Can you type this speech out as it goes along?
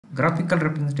Graphical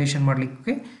representation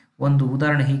ಮಾಡಲಿಕ್ಕೆ ಒಂದು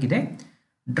ಉದಾಹರಣೆ ಹೀಗಿದೆ.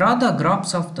 Draw the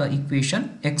graphs of the equation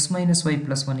x minus y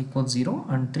plus 1 equals 0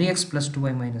 and 3x plus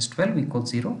 2y minus 12 equals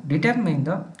 0. Determine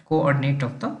the coordinate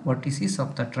of the vertices of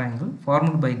the triangle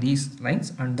formed by these lines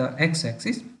and the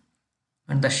x-axis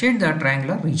and the shade the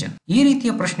triangular region. ಈ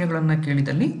ರೀತಿಯ ಪ್ರಶ್ನೆಗಳನ್ನು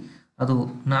ಕೇಳಿದಲ್ಲಿ ಅದು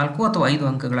 4 ಅಥವಾ 5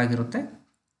 ಅಂಕಗಳಾಗಿರುತ್ತೆ.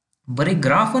 ಬರೀ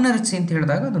ಗ್ರಾಫನ್ನು ರಚಿಸಿ ಅಂತ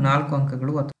ಹೇಳಿದಾಗ ಅದು 4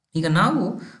 ಅಂಕಗಳು. ಈಗ ನಾವು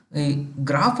ಈ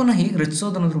ಗ್ರಾಫನ್ನು ಹೇಗೆ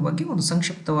ರಚಿಸೋದು ಅನ್ನೋದ್ರ ಬಗ್ಗೆ ಒಂದು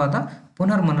ಸಂಕ್ಷಿಪ್ತವಾದ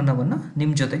ಪುನರ್ಮನನವನ್ನು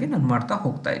ನಿಮ್ಮ ಜೊತೆಗೆ ನಾನು ಮಾಡ್ತಾ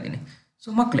ಹೋಗ್ತಾ ಇದ್ದೀನಿ. ಸೊ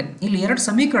ಮಕ್ಕಳೇ, ಇಲ್ಲಿ 2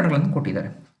 ಸಮೀಕರಣಗಳನ್ನು ಕೊಟ್ಟಿದ್ದಾರೆ.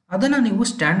 ಅದನ್ನು ನೀವು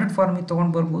ಸ್ಟ್ಯಾಂಡರ್ಡ್ ಫಾರ್ಮಿಗೆ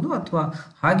ತೊಗೊಂಡು ಬರ್ಬೋದು ಅಥವಾ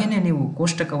ಹಾಗೆಯೇ ನೀವು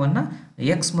ಕೋಷ್ಟಕವನ್ನು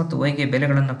ಎಕ್ಸ್ ಮತ್ತು ವೈಗೆ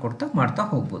ಬೆಲೆಗಳನ್ನು ಕೊಡ್ತಾ ಮಾಡ್ತಾ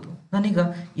ಹೋಗ್ಬೋದು. ನಾನೀಗ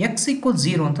ಎಕ್ಸ್ ಈಕ್ವಲ್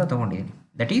 0 ಅಂತ ತೊಗೊಂಡಿದ್ದೀನಿ.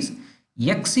 ದಟ್ ಈಸ್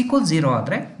ಎಕ್ಸ್ ಈಕ್ವಲ್ 0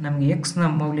 ಆದರೆ ನಮಗೆ ಎಕ್ಸ್ನ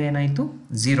ಮೌಲ್ಯ ಏನಾಯಿತು,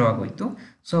 0 ಆಗೋಯಿತು.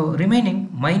 So remaining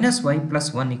minus Y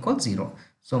plus 1 equal 0.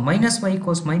 So minus Y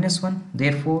equals minus 1,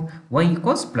 there four Y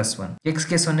equals plus 1.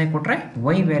 ಎಕ್ಸ್ಗೆ 0 ಕೊಟ್ಟರೆ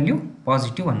ವೈ ವ್ಯಾಲ್ಯೂ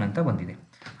ಪಾಸಿಟಿವ್ 1 ಅಂತ ಬಂದಿದೆ.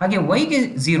 ಹಾಗೆ ವೈಗೆ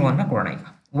 0 ಅನ್ನು ಕೊಡೋಣ. ಈಗ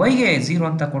ವೈಗೆ 0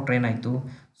 ಅಂತ ಕೊಟ್ಟರೆ ಏನಾಯಿತು,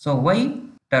 ಸೊ ವೈ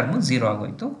ಟರ್ಮ್ 0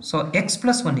 ಆಗೋಯಿತು. So X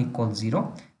plus 1 equal 0,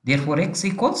 there four X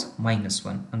equals minus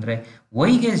 1. ಅಂದರೆ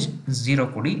ವೈಗೆ 0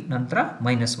 ಕೊಡಿ, ನಂತರ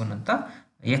ಮೈನಸ್ 1 ಅಂತ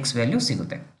ಎಕ್ಸ್ ವ್ಯಾಲ್ಯೂ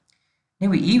ಸಿಗುತ್ತೆ.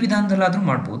 ನೀವು ಈ ವಿಧಾನದಲ್ಲಾದರೂ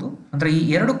ಮಾಡ್ಬೋದು. ಅಂದರೆ ಈ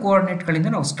 2 ಕೋಆರ್ಡಿನೇಟ್ಗಳಿಂದ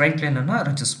ನಾವು ಸ್ಟ್ರೈಟ್ ಲೈನನ್ನು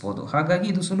ರಚಿಸ್ಬೋದು. ಹಾಗಾಗಿ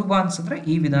ಇದು ಸುಲಭ ಅನಿಸಿದ್ರೆ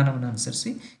ಈ ವಿಧಾನವನ್ನು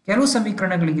ಅನುಸರಿಸಿ. ಕೆಲವು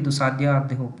ಸಮೀಕರಣಗಳಿಗೆ ಇದು ಸಾಧ್ಯ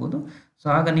ಆಗದೆ ಹೋಗ್ಬೋದು. ಸೊ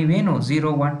ಆಗ ನೀವೇನು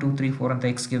 0, 1, 2, 3, 4 ಅಂತ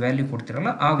ಎಕ್ಸ್ಗೆ ವ್ಯಾಲ್ಯೂ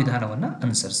ಕೊಡ್ತಿರಲ್ಲ ಆ ವಿಧಾನವನ್ನು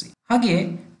ಅನುಸರಿಸಿ. ಹಾಗೆ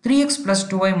 3x plus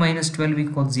 2y minus 12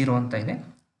 equal 0 ಅಂತ ಇದೆ.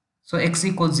 So X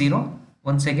equal 0,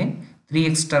 once again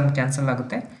 3x term cancel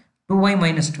ಆಗುತ್ತೆ. 2y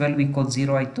ಮೈನಸ್ 12 ಈಕ್ವಲ್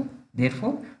 0 ಆಯಿತು. There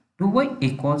four 2y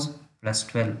equals plus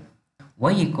 12.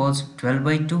 y equals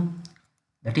 12/2,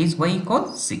 that is y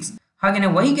equals 6. ಹಾಗೆಯೇ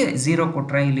yಗೆ 0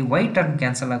 ಕೊಟ್ಟರೆ ಇಲ್ಲಿ y ಟರ್ಮ್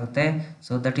ಕ್ಯಾನ್ಸಲ್ ಆಗುತ್ತೆ.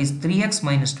 So that is 3x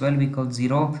minus 12 equal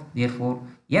 0. There four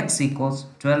x equals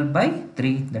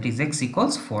 12/3, that is x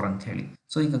equals 4 ಅಂತ ಹೇಳಿ.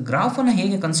 So ಈಗ ಗ್ರಾಫನ್ನು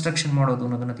ಹೇಗೆ construction ಮಾಡೋದು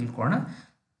ಅನ್ನೋದನ್ನು ತಿಳ್ಕೊಳ್ಳೋಣ.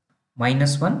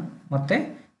 ಮೈನಸ್ 1 ಮತ್ತು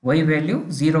y ವ್ಯಾಲ್ಯೂ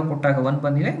 0 ಕೊಟ್ಟಾಗ 1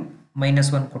 ಬಂದಿದೆ, ಮೈನಸ್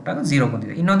 1 ಕೊಟ್ಟಾಗ 0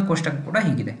 ಬಂದಿದೆ. ಇನ್ನೊಂದು ಕೋಷ್ಟಕ ಕೂಡ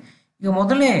ಹೀಗಿದೆ. ಈಗ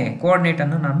ಮೊದಲನೇ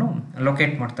ಕೋಆರ್ಡಿನೇಟನ್ನು ನಾನು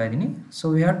ಲೊಕೇಟ್ ಮಾಡ್ತಾ ಇದ್ದೀನಿ. So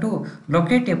we have to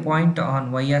locate A point on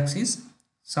Y Axis.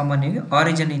 ಸಾಮಾನ್ಯವಾಗಿ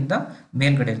ಆರಿಜಿನಿಂದ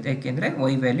ಮೇಲ್ಗಡೆ ಇರುತ್ತೆ, ಏಕೆಂದರೆ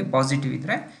ವೈ ವ್ಯಾಲ್ಯೂ ಪಾಸಿಟಿವ್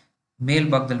ಇದ್ದರೆ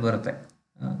ಮೇಲ್ಭಾಗದಲ್ಲಿ ಬರುತ್ತೆ.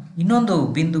 ಇನ್ನೊಂದು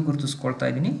ಬಿಂದು ಗುರುತಿಸ್ಕೊಳ್ತಾ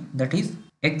ಇದ್ದೀನಿ, ದಟ್ ಈಸ್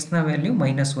ಎಕ್ಸ್ನ ವ್ಯಾಲ್ಯೂ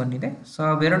ಮೈನಸ್ 1 ಇದೆ. ಸೊ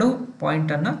ಅವೆರಡು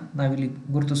ಪಾಯಿಂಟನ್ನು ನಾವಿಲ್ಲಿ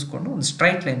ಗುರುತಿಸ್ಕೊಂಡು ಒಂದು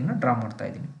ಸ್ಟ್ರೈಟ್ ಲೈನನ್ನು ಡ್ರಾ ಮಾಡ್ತಾ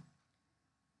ಇದ್ದೀನಿ.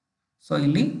 ಸೊ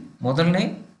ಇಲ್ಲಿ ಮೊದಲನೇ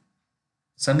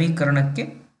ಸಮೀಕರಣಕ್ಕೆ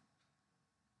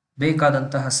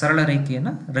ಬೇಕಾದಂತಹ ಸರಳ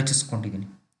ರೇಖೆಯನ್ನು ರಚಿಸ್ಕೊಂಡಿದ್ದೀನಿ.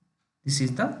 This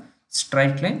is the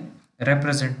straight line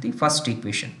represent the first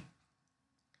equation.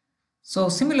 So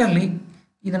similarly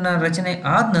ಇದನ್ನು ರಚನೆ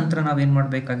ಆದ ನಂತರ ನಾವೇನು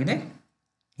ಮಾಡಬೇಕಾಗಿದೆ,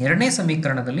 ಎರಡನೇ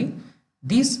ಸಮೀಕರಣದಲ್ಲಿ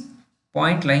these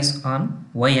point lies on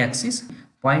Y Axis,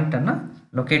 ಪಾಯಿಂಟನ್ನು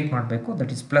locate ಮಾಡಬೇಕು.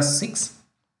 That is plus 6.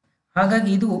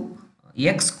 ಹಾಗಾಗಿ ಇದು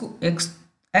ಎಕ್ಸ್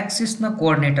ಆಕ್ಸಿಸ್ನ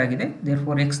ಕೋಆರ್ಡಿನೇಟ್ ಆಗಿದೆ. ದೇರ್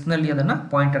ಫೋರ್ ಎಕ್ಸ್ನಲ್ಲಿ ಅದನ್ನು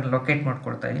ಪಾಯಿಂಟನ್ನು ಲೊಕೇಟ್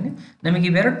ಮಾಡ್ಕೊಳ್ತಾ ಇದ್ದೀನಿ. ನಮಗೆ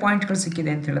ಇವೆರಡು ಪಾಯಿಂಟ್ಗಳು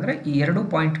ಸಿಕ್ಕಿದೆ ಅಂತ ಹೇಳಿದ್ರೆ ಈ 2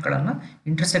 ಪಾಯಿಂಟ್ಗಳನ್ನು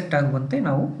ಇಂಟರ್ಸೆಕ್ಟ್ ಆಗುವಂತೆ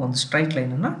ನಾವು ಒಂದು ಸ್ಟ್ರೈಟ್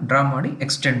ಲೈನನ್ನು ಡ್ರಾ ಮಾಡಿ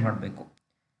ಎಕ್ಸ್ಟೆಂಡ್ ಮಾಡಬೇಕು.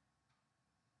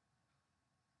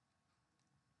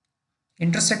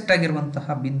 ಇಂಟರ್ಸೆಕ್ಟ್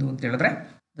ಆಗಿರುವಂತಹ ಬಿಂದು ಅಂತ ಹೇಳಿದ್ರೆ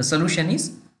the solution is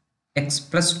X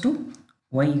plus 2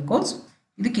 Y equals.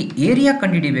 ಇದಕ್ಕೆ ಏರಿಯಾ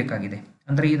ಕಂಡುಹಿಡಿಯಬೇಕಾಗಿದೆ.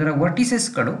 ಅಂದರೆ ಇದರ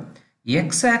ವರ್ಟಿಸಸ್ಗಳು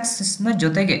ಎಕ್ಸ್ ಆಕ್ಸಿಸ್ನ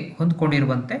ಜೊತೆಗೆ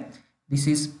ಹೊಂದ್ಕೊಂಡಿರುವಂತೆ. ದಿಸ್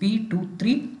ಈಸ್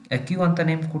P23, ಕ್ಯೂ ಅಂತ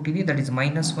ನೇಮ್ ಕೊಟ್ಟಿದ್ದೀವಿ, that is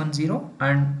 -1 0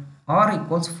 and R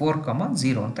equals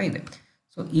 4,0 ಅಂತ ಇದೆ.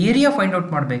 ಸೊ ಏರಿಯಾ ಫೈಂಡ್ ಔಟ್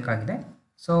ಮಾಡಬೇಕಾಗಿದೆ.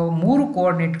 ಸೊ 3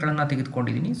 ಕೋಆರ್ಡಿನೇಟ್ಗಳನ್ನು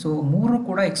ತೆಗೆದುಕೊಂಡಿದ್ದೀನಿ. ಸೊ 3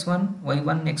 ಕೂಡ x1,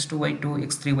 y1, x2, y2,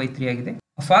 x3, y3 ಆಗಿದೆ.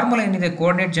 ಫಾರ್ಮುಲಾ ಏನಿದೆ,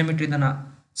 ಕೋಆರ್ಡಿನೇಟ್ ಜಾಮಿಟ್ರಿದನ್ನು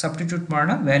ಸಬ್ಸ್ಟಿಟ್ಯೂಟ್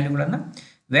ಮಾಡೋಣ.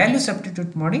 ವ್ಯಾಲ್ಯೂ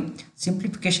ಸಬ್ಸ್ಟಿಟ್ಯೂಟ್ ಮಾಡಿ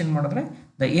ಸಿಂಪ್ಲಿಫಿಕೇಶನ್ ಮಾಡಿದ್ರೆ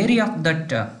the area of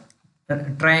that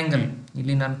triangle,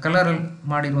 ಇಲ್ಲಿ ನಾನು ಕಲರಲ್ಲಿ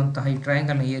ಮಾಡಿರುವಂತಹ ಈ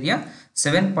ಟ್ರಯಾಂಗಲ್ನ ಏರಿಯಾ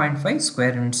 7.5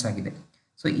 ಸ್ಕ್ವೇರ್ ಯೂನಿಟ್ಸ್ ಆಗಿದೆ.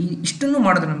 ಸೊ ಇಷ್ಟನ್ನು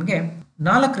ಮಾಡಿದ್ರೆ ನಮಗೆ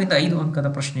 4 ರಿಂದ 5 ಅಂಕದ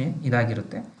ಪ್ರಶ್ನೆ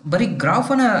ಇದಾಗಿರುತ್ತೆ. ಬರೀ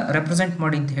ಗ್ರಾಫನ್ನು ರೆಪ್ರೆಸೆಂಟ್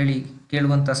ಮಾಡಿ ಅಂತ ಹೇಳಿ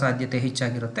ಕೇಳುವಂಥ ಸಾಧ್ಯತೆ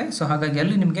ಹೆಚ್ಚಾಗಿರುತ್ತೆ. ಸೊ ಹಾಗಾಗಿ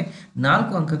ಅಲ್ಲಿ ನಿಮಗೆ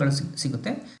 4 ಅಂಕಗಳು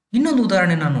ಸಿಗುತ್ತೆ. ಇನ್ನೊಂದು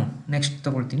ಉದಾಹರಣೆ ನಾನು ನೆಕ್ಸ್ಟ್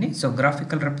ತಗೊಳ್ತೀನಿ. So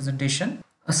graphical representation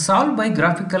solve by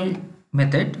graphical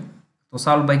method.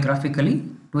 Solve by graphically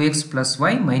 2x plus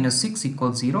y minus 6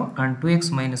 equals 0 and 2x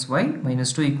minus y minus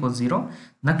 2 equals 0.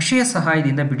 ನಕ್ಷೆಯ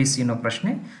ಸಹಾಯದಿಂದ ಬಿಡಿಸಿ ಅನ್ನೋ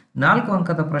ಪ್ರಶ್ನೆ 4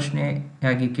 ಅಂಕದ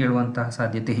ಪ್ರಶ್ನೆಯಾಗಿ ಕೇಳುವಂತಹ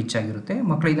ಸಾಧ್ಯತೆ ಹೆಚ್ಚಾಗಿರುತ್ತೆ.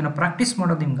 ಮಕ್ಕಳು ಇದನ್ನು ಪ್ರಾಕ್ಟೀಸ್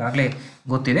ಮಾಡೋದು ನಿಮ್ಗೆ ಆಗಲೇ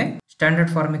ಗೊತ್ತಿದೆ.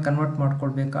 Standard ಫಾರ್ಮಿಗೆ convert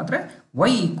ಮಾಡ್ಕೊಳ್ಬೇಕಾದ್ರೆ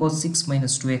y equals 6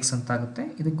 minus 2x ಅಂತ ಆಗುತ್ತೆ.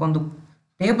 ಇದಕ್ಕೊಂದು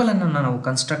ಟೇಬಲನ್ನು ನಾವು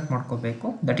ಕನ್ಸ್ಟ್ರಕ್ಟ್ ಮಾಡ್ಕೋಬೇಕು.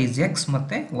 ದಟ್ ಈಸ್ ಎಕ್ಸ್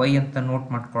ಮತ್ತು ವೈ ಅಂತ ನೋಟ್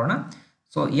ಮಾಡ್ಕೊಳ್ಳೋಣ.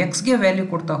 ಸೊ ಎಕ್ಸ್ಗೆ ವ್ಯಾಲ್ಯೂ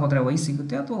ಕೊಡ್ತಾ ಹೋದರೆ ವೈ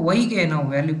ಸಿಗುತ್ತೆ, ಅಥವಾ ವೈಗೆ ನಾವು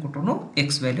ವ್ಯಾಲ್ಯೂ ಕೊಟ್ಟರು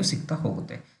ಎಕ್ಸ್ ವ್ಯಾಲ್ಯೂ ಸಿಗ್ತಾ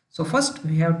ಹೋಗುತ್ತೆ. So first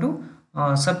we have to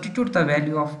substitute the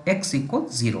value of x equals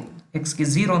 0. x ಗೆ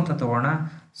 0 ಅಂತ ತಗೋಣ.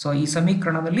 ಸೊ ಈ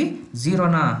ಸಮೀಕರಣದಲ್ಲಿ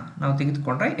 0ನ ನಾವು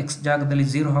ತೆಗೆದುಕೊಂಡ್ರೆ ಎಕ್ಸ್ ಜಾಗದಲ್ಲಿ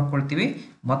 0 ಹಾಕ್ಕೊಳ್ತೀವಿ,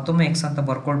 ಮತ್ತೊಮ್ಮೆ ಎಕ್ಸ್ ಅಂತ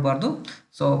ಬರ್ಕೊಳ್ಬಾರ್ದು.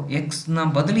 ಸೊ ಎಕ್ಸ್ನ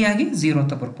ಬದಲಿಯಾಗಿ 0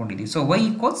 ಅಂತ ಬರ್ಕೊಂಡಿದ್ದೀವಿ. So y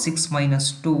equals 6 minus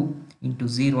 2 into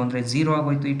 0 ಅಂದರೆ 0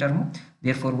 ಆಗೋಯ್ತು ಈ ಟರ್ಮು.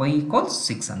 ದೇರ್ಫೋರ್ y ಈಕ್ವಲ್ಸ್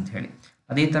 6 ಅಂತ ಹೇಳಿ.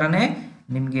 ಅದೇ ಥರನೇ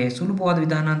ನಿಮಗೆ ಸುಲಭವಾದ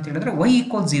ವಿಧಾನ ಅಂತ ಹೇಳಿದ್ರೆ y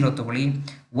ಈಕ್ವಲ್ 0 ತಗೊಳ್ಳಿ.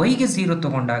 yಗೆ 0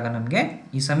 ತಗೊಂಡಾಗ ನಮಗೆ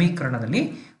ಈ ಸಮೀಕರಣದಲ್ಲಿ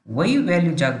y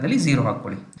ವ್ಯಾಲ್ಯೂ ಜಾಗದಲ್ಲಿ 0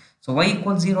 ಹಾಕ್ಕೊಳ್ಳಿ. ಸೊ y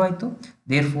ಈಕ್ವಲ್ 0 ಆಯಿತು.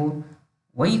 ದೇರ್ಫೋರ್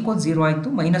y ಈಕ್ವಲ್ 0 ಆಯಿತು.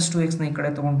 ಮೈನಸ್ 2xನ ಈ ಕಡೆ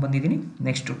ತೊಗೊಂಡು ಬಂದಿದ್ದೀನಿ.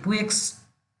 ನೆಕ್ಸ್ಟ್ 2x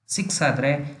 6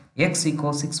 ಆದರೆ x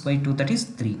equal 6/2 that is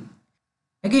 3.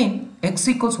 Again x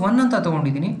equals 1 ಅಂತ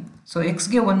ತೊಗೊಂಡಿದ್ದೀನಿ. ಸೊ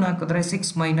xಗೆ 1 ಹಾಕಿದ್ರೆ 6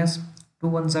 minus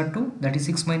 2 1s are 2 that is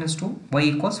 6 minus 2 y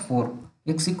equals 4.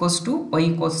 x equals 2 y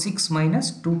equals 6 minus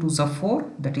 2 2s are 4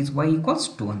 that is y equals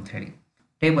 2 ಅಂತ ಹೇಳಿ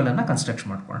ಟೇಬಲನ್ನು ಕನ್ಸ್ಟ್ರಕ್ಟ್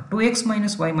ಮಾಡ್ಕೊಳ್ಳೋಣ. 2x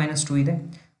ಮೈನಸ್ y ಮೈನಸ್ 2 ಇದೆ.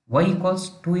 y equals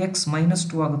 2x minus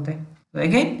 2 ಆಗುತ್ತೆ.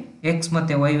 Again x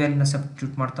ಮತ್ತು y ವ್ಯಾಲ್ಯೂನ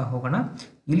substitute ಮಾಡ್ತಾ ಹೋಗೋಣ.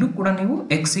 ಇಲ್ಲೂ ಕೂಡ ನೀವು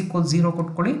x ಈಕ್ವಲ್ 0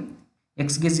 ಕೊಟ್ಕೊಳ್ಳಿ.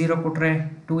 xಗೆ 0 ಕೊಟ್ಟರೆ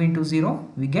 2 into 0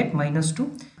 we get minus 2.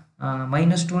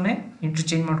 Minus 2ನೇ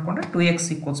ಇಂಟರ್ಚೇಂಜ್ ಮಾಡಿಕೊಂಡ್ರೆ 2x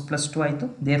ಈಕ್ವಲ್ಸ್ ಪ್ಲಸ್ 2 ಆಯಿತು.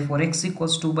 There four x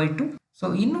equals 2/2. So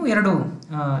ಇನ್ನೂ ಎರಡು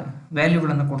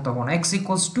ವ್ಯಾಲ್ಯೂಗಳನ್ನು ಕೊಡ್ತಾ ಹೋಗೋಣ. x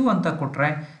ಈಕ್ವಲ್ಸ್ 2 ಅಂತ ಕೊಟ್ಟರೆ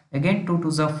again 2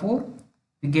 2s are 4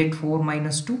 we get 4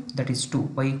 minus 2 that is 2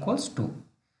 y equals 2.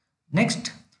 Next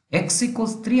x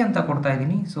equals 3 ಅಂತ ಕೊಡ್ತಾ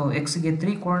ಇದ್ದೀನಿ. ಸೊ xಗೆ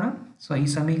 3 ಕೊಡೋಣ. ಸೊ ಈ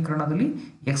ಸಮೀಕರಣದಲ್ಲಿ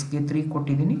xಗೆ 3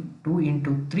 ಕೊಟ್ಟಿದ್ದೀನಿ. 2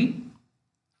 into 3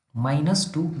 minus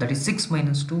 2 that is 6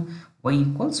 minus 2 y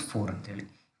equals 4 ಅಂತೇಳಿ.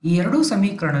 ಈ ಎರಡೂ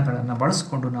ಸಮೀಕರಣಗಳನ್ನು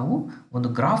ಬಳಸ್ಕೊಂಡು ನಾವು ಒಂದು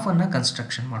ಗ್ರಾಫನ್ನು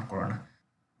ಕನ್ಸ್ಟ್ರಕ್ಷನ್ ಮಾಡ್ಕೊಳ್ಳೋಣ.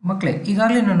 ಮಕ್ಕಳೇ,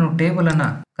 ಈಗಾಗಲೇ ನಾನು ಟೇಬಲನ್ನು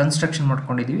ಕನ್ಸ್ಟ್ರಕ್ಷನ್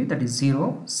ಮಾಡ್ಕೊಂಡಿದ್ದೀವಿ. ದಟ್ ಈಸ್ 0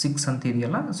 6 ಅಂತ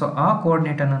ಇದೆಯಲ್ಲ. ಸೊ ಆ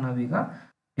ಕೋಆರ್ಡಿನೇಟನ್ನು ನಾವೀಗ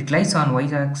it lies on y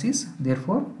Axis. There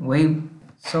four y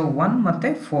so 1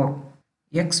 ಮತ್ತು 4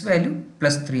 x ವ್ಯಾಲ್ಯೂ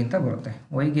ಪ್ಲಸ್ 3 ಅಂತ ಬರುತ್ತೆ.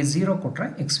 yಗೆ 0 ಕೊಟ್ಟರೆ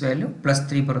x ವ್ಯಾಲ್ಯೂ ಪ್ಲಸ್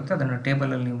 3 ಬರುತ್ತೆ. ಅದನ್ನು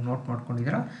ಟೇಬಲಲ್ಲಿ ನೀವು ನೋಟ್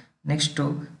ಮಾಡ್ಕೊಂಡಿದ್ದೀರಾ. Next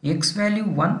x value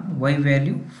 1 y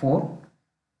value 4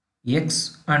 x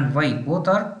and y both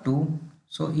are 2.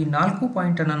 So ಈ 4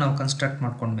 ಪಾಯಿಂಟನ್ನು ನಾವು ಕನ್ಸ್ಟ್ರಕ್ಟ್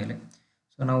ಮಾಡ್ಕೊಂಡ್ಮೇಲೆ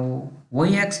ಸೊ ನಾವು y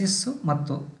ಆ್ಯಕ್ಸಿಸ್ಸು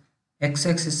ಮತ್ತು x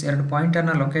ಆ್ಯಕ್ಸಿಸ್ ಎರಡು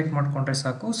ಪಾಯಿಂಟನ್ನು ಲೊಕೇಟ್ ಮಾಡಿಕೊಂಡ್ರೆ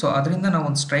ಸಾಕು. ಸೊ ಅದರಿಂದ ನಾವು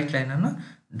ಒಂದು ಸ್ಟ್ರೈಟ್ ಲೈನನ್ನು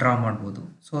ಡ್ರಾ ಮಾಡ್ಬೋದು.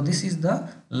 So this is the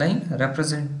line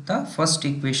represent the first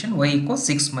equation y equal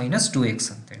 6 minus 2x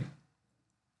ಅಂತೇಳಿ.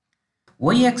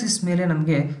 y ಆಕ್ಸಿಸ್ ಮೇಲೆ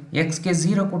ನಮಗೆ xಗೆ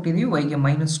 0 ಕೊಟ್ಟಿದ್ದೀವಿ, yಗೆ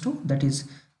minus 2 that is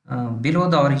below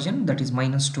the origin that is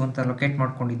minus 2 ಅಂತ ಲೊಕೇಟ್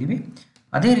ಮಾಡ್ಕೊಂಡಿದ್ದೀವಿ.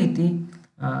 ಅದೇ ರೀತಿ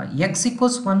x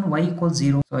equals 1 y equal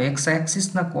 0. So x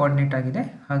ಆಕ್ಸಿಸ್ನ coordinate ಆಗಿದೆ.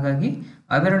 ಹಾಗಾಗಿ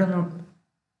ಅವೆರಡನ್ನು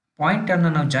ಪಾಯಿಂಟನ್ನು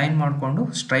ನಾವು ಜಾಯಿನ್ ಮಾಡಿಕೊಂಡು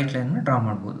ಸ್ಟ್ರೈಟ್ ಲೈನನ್ನು ಡ್ರಾ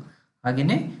ಮಾಡ್ಬೋದು.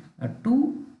 ಹಾಗೆಯೇ 2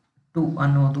 2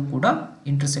 ಅನ್ನೋದು ಕೂಡ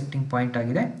ಇಂಟರ್ಸೆಕ್ಟಿಂಗ್ ಪಾಯಿಂಟ್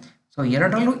ಆಗಿದೆ. ಸೊ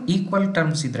ಎರಡರಲ್ಲೂ ಈಕ್ವಲ್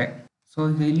ಟರ್ಮ್ಸ್ ಇದ್ದರೆ ಸೊ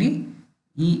ಈಗ ಇಲ್ಲಿ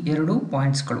ಈ ಎರಡು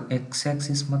ಪಾಯಿಂಟ್ಸ್ಗಳು ಎಕ್ಸ್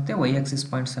ಆಕ್ಸಿಸ್ ಮತ್ತು ವೈ ಆಕ್ಸಿಸ್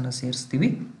ಪಾಯಿಂಟ್ಸನ್ನು ಸೇರಿಸ್ತೀವಿ.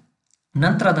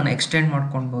 ನಂತರ ಅದನ್ನು ಎಕ್ಸ್ಟೆಂಡ್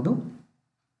ಮಾಡ್ಕೊಳ್ಬೋದು.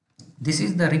 This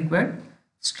is the required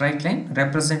straight line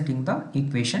representing the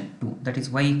equation 2 that is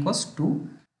y equals 2.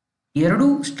 ಎರಡು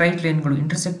ಸ್ಟ್ರೈಟ್ ಲೈನ್ಗಳು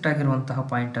ಇಂಟರ್ಸೆಕ್ಟ್ ಆಗಿರುವಂತಹ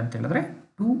ಪಾಯಿಂಟ್ ಅಂತ ಹೇಳಿದ್ರೆ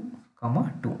 2,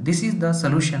 2. This is the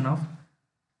solution of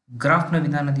ಗ್ರಾಫ್ನ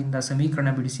ವಿಧಾನದಿಂದ ಸಮೀಕರಣ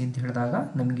ಬಿಡಿಸಿ ಅಂತ ಹೇಳಿದಾಗ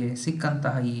ನಮಗೆ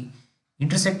ಸಿಕ್ಕಂತಹ ಈ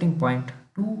intersecting point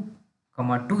 2,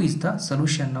 2 is the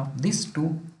solution of these two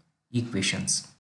equations.